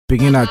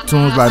Begin at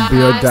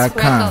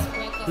tunesliberian.com.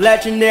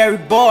 Legendary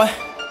boy,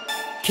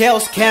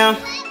 Khaos Cam,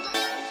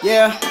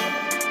 yeah.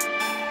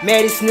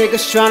 Man, these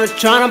niggas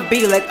tryna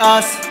be like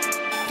us.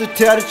 To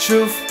tell the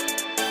truth,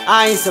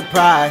 I ain't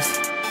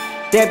surprised.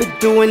 They be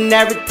doing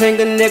everything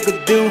a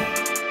nigga do,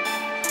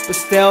 but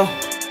still,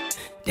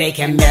 they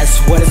can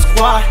mess with a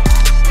squad,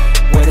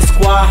 mess with a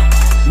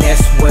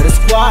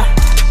squad,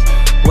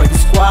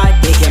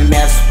 they can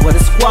mess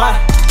with a squad,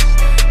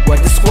 mess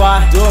with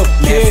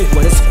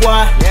a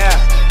squad,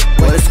 yeah.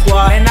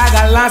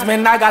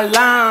 Man, I got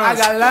lines,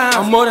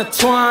 I'm more than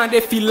 20,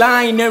 they feel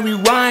lying and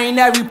rewind.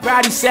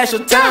 Everybody says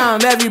your time,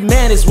 every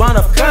man is one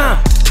of kind.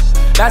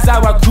 That's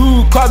how I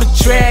grew, call me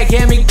track,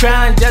 hear me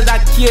crying. Just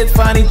like Khidd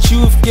finding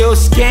truth, kill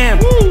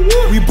scam.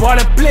 We bought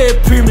a play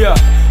premier,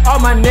 all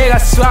my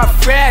niggas swap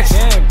fresh.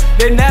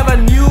 They never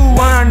knew,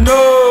 wanna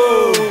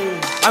know.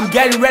 I'm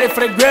getting ready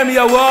for the Grammy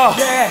Award.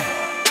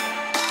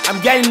 I'm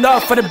getting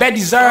up for the bad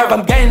deserve.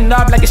 I'm getting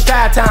up like it's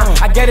try time.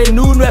 I get it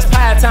noon, rest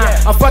pie time.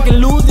 I'm fucking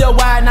lose their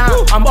why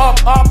now. I'm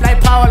up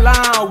like power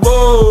line.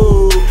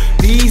 Whoa,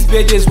 these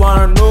bitches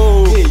wanna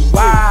know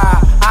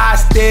why I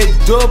stay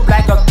dope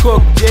like a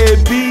cook.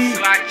 JB,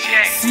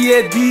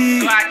 CAD,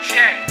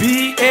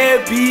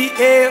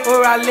 BA,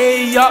 or I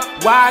lay up.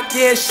 Why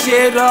get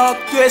shit up?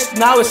 Twist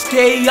now it's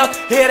stay up.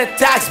 Hit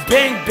attacks,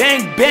 bang,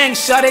 bang, bang.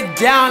 Shut it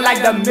down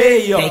like the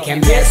mayor. They can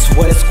mess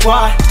with a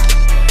squad,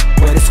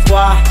 mess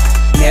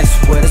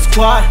with a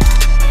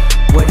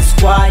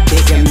squad,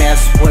 they can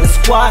mess with a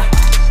squad,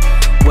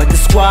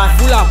 mess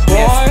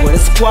with a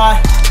squad,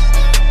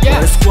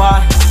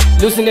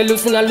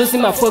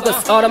 Losing my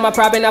focus. All of my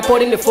pride and I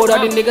put in the photo.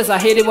 The niggas I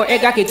hate it when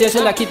egg I can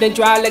tension. I keep them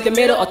dry like the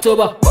middle of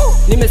October.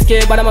 Need me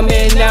scared, but I'm a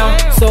man now.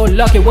 So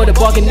lucky with the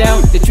barking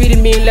down. They treated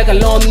me like a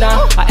lum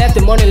now. I F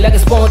the money like a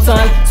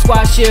spontan.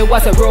 Squad shit,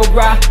 what's a road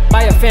bra?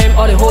 Buy a fam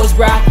or the hoes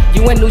bra.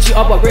 You ain't Nucci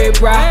up a red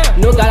bra.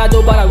 No God I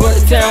do, but I run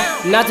the town.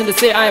 Nothing to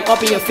say, I am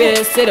up in your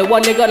face. Say the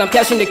one nigga, I'm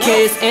catching the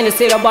case. And they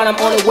say about I'm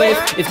on the wave.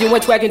 If you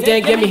ain't twerking,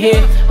 then get me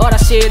here. All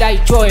that shit I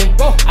enjoy.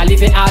 I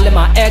leave it out in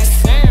my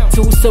ex.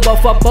 Too sober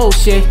for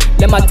bullshit.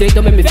 Let my dick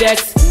don't make me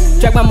vex.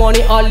 Track my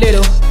money all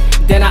little,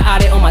 then I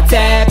add it on my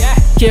tab.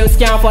 Kill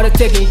scam for the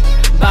ticket,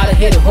 bout to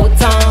hit the whole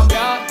time.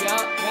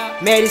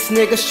 Man, these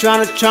niggas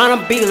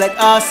tryna be like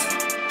us.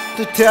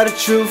 To tell the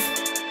truth,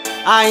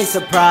 I ain't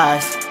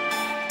surprised.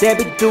 They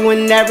be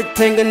doing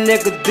everything a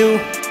nigga do,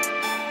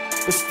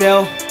 but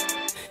still,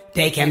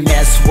 they can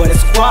mess with a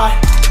squad,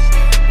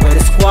 mess with a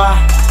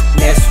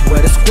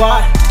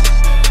squad,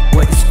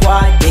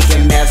 they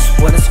can mess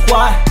with a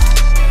squad,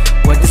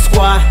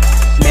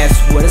 mess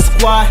with a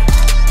squad.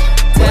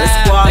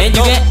 Man,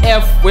 you get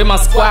F with my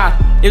squad.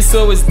 If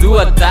so, it's do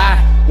or die.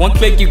 One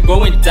click, you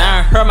going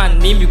down. Heard my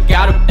name, you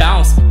gotta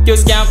bounce. Kill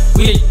scam,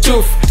 we the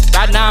truth.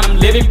 Right now, I'm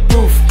living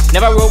proof.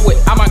 Never roll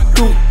with all my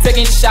crew.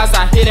 Taking shots,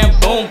 I hit and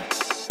boom.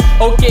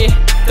 Okay,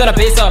 turn the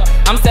bass up.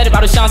 I'm steady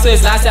about to shine, so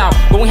it's last out.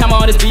 Going hammer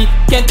on this beat.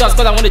 Can't touch,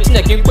 cause I want to change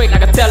the game quick.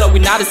 Like I tell her, we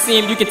not the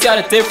same. You can tell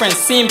the difference.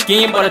 Same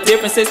game, but a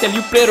different system.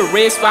 You play the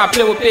race, while I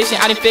play with patience.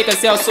 I didn't fake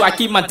myself, so I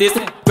keep my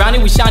distance.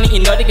 Grinding, we shining,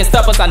 and nothing can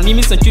stop us. I need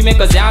me some treatment,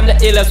 cause I'm the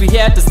illest. We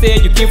had to stay,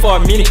 you came for a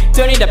minute.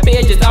 Turning the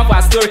pages down for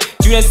our story.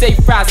 You didn't say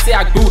fry, say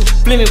I grew.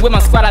 Flaming with my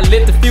squad, I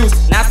lit the fuse.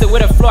 Now stay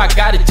with the flow, I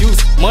got the juice.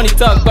 Money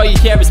talk, but you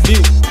hear it's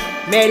view.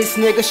 Man, these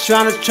niggas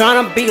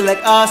tryna be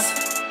like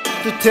us.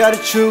 To tell the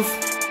truth,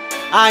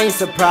 I ain't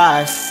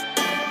surprised.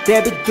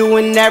 They be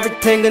doing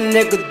everything a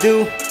nigga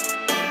do,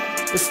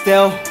 but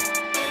still,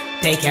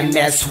 they can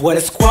mess with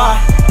a squad,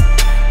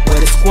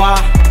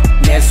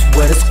 mess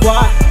with a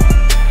squad,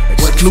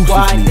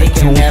 Exclusively at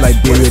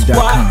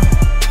tunesliberian.com.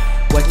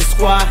 With the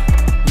squad,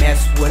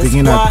 mess with a squad.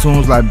 Begin at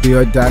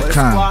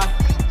tunesliberian.com.